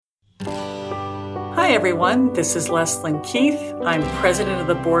Hi, everyone. This is Leslyn Keith. I'm president of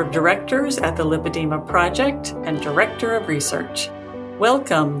the board of directors at the Lipedema Project and director of research.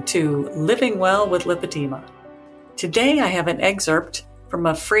 Welcome to Living Well with Lipedema. Today, I have an excerpt from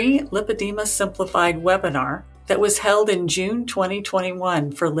a free Lipedema Simplified webinar that was held in June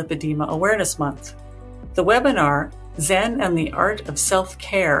 2021 for Lipedema Awareness Month. The webinar, Zen and the Art of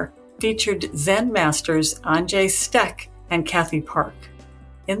Self-Care, featured Zen masters Anjay Steck and Kathy Park.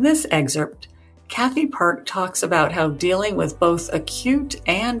 In this excerpt, Kathy Park talks about how dealing with both acute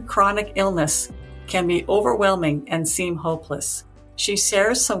and chronic illness can be overwhelming and seem hopeless. She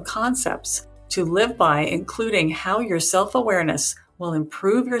shares some concepts to live by, including how your self-awareness will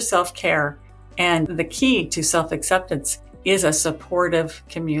improve your self-care, and the key to self-acceptance is a supportive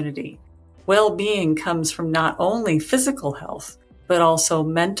community. Well-being comes from not only physical health, but also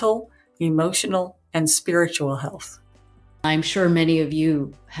mental, emotional, and spiritual health. I'm sure many of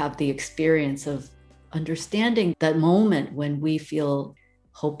you have the experience of understanding that moment when we feel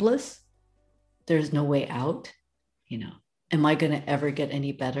hopeless. There's no way out. Am I going to ever get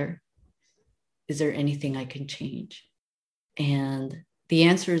any better? Is there anything I can change? And the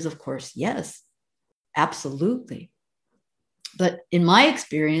answer is, of course, yes, absolutely. But in my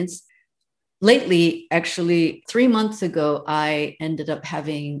experience, lately, actually 3 months ago, I ended up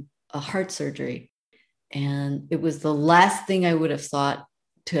having a heart surgery. And it was the last thing I would have thought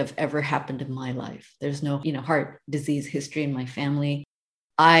to have ever happened in my life. There's no, heart disease history in my family.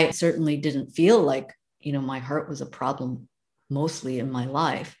 I certainly didn't feel like, my heart was a problem mostly in my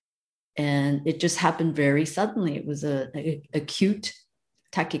life. And it just happened very suddenly. It was an acute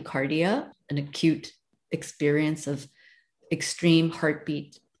tachycardia, an acute experience of extreme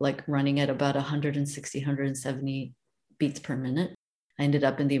heartbeat, like running at about 160, 170 beats per minute. I ended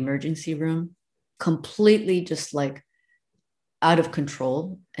up in the emergency room, completely just like out of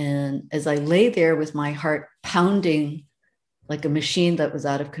control. And as I lay there with my heart pounding like a machine that was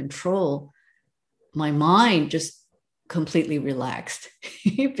out of control, my mind just completely relaxed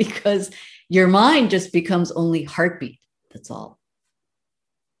because your mind just becomes only heartbeat. That's all.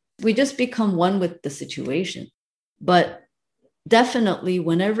 We just become one with the situation. But definitely,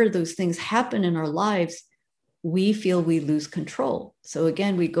 whenever those things happen in our lives, we feel we lose control. So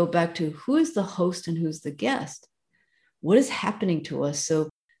again, we go back to who is the host and who's the guest? What is happening to us? So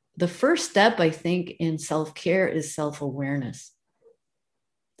the first step, I think, in self-care is self-awareness.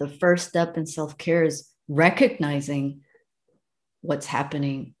 The first step in self-care is recognizing what's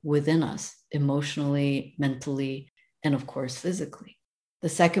happening within us, emotionally, mentally, and of course, physically. The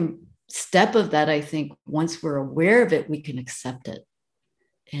second step of that, I think, once we're aware of it, we can accept it.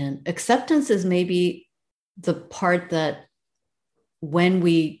 And acceptance is maybe the part that when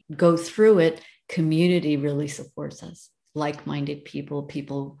we go through it, community really supports us. Like-minded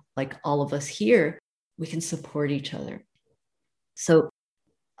people like all of us here, we can support each other. So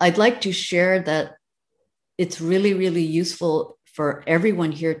I'd like to share that it's really, really useful for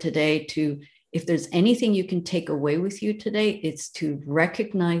everyone here today to, if there's anything you can take away with you today, it's to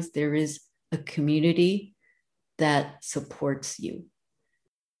recognize there is a community that supports you,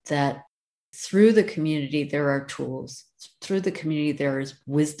 that through the community, there are tools. Through the community, there is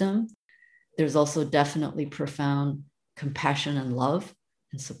wisdom. There's also definitely profound compassion and love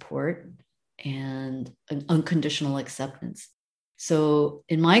and support and an unconditional acceptance. So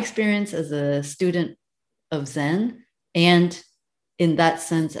in my experience as a student of Zen, and in that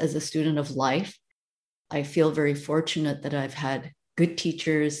sense, as a student of life, I feel very fortunate that I've had good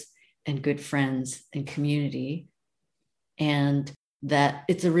teachers and good friends and community, and that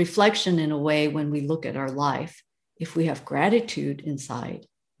it's a reflection in a way when we look at our life. If we have gratitude inside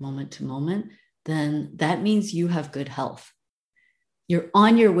moment to moment, then that means you have good health. You're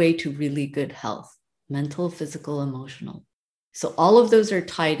on your way to really good health, mental, physical, emotional. So all of those are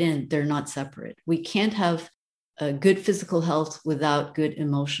tied in. They're not separate. We can't have a good physical health without good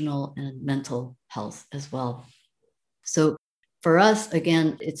emotional and mental health as well. So for us,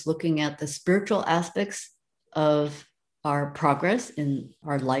 again, it's looking at the spiritual aspects of our progress in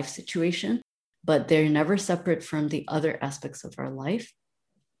our life situation, but they're never separate from the other aspects of our life.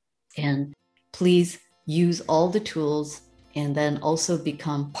 And please use all the tools and then also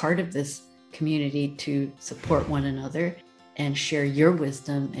become part of this community to support one another and share your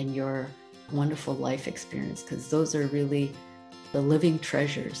wisdom and your wonderful life experience, because those are really the living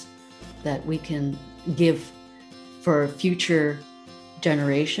treasures that we can give for future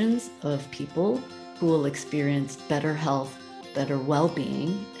generations of people who will experience better health, better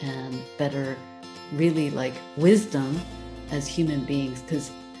well-being, and better really like wisdom as human beings, because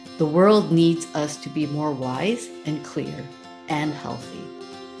the world needs us to be more wise and clear and healthy.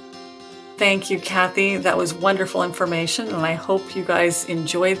 Thank you, Kathy. That was wonderful information, and I hope you guys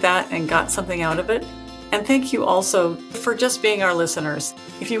enjoyed that and got something out of it. And thank you also for just being our listeners.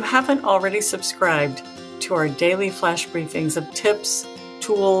 If you haven't already subscribed to our daily flash briefings of tips,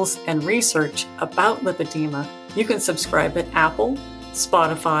 tools, and research about lipedema, you can subscribe at Apple,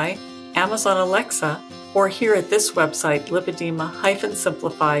 Spotify, Amazon Alexa, or here at this website,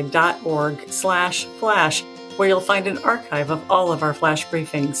 lipedema-simplified.org/flash, where you'll find an archive of all of our flash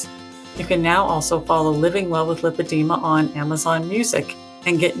briefings. You can now also follow Living Well with Lipedema on Amazon Music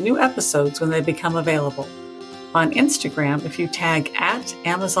and get new episodes when they become available. On Instagram, if you tag at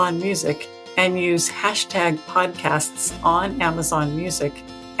Amazon Music and use #podcasts on Amazon Music,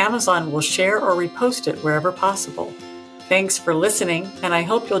 Amazon will share or repost it wherever possible. Thanks for listening, and I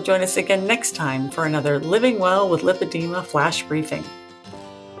hope you'll join us again next time for another Living Well with Lipedema flash briefing.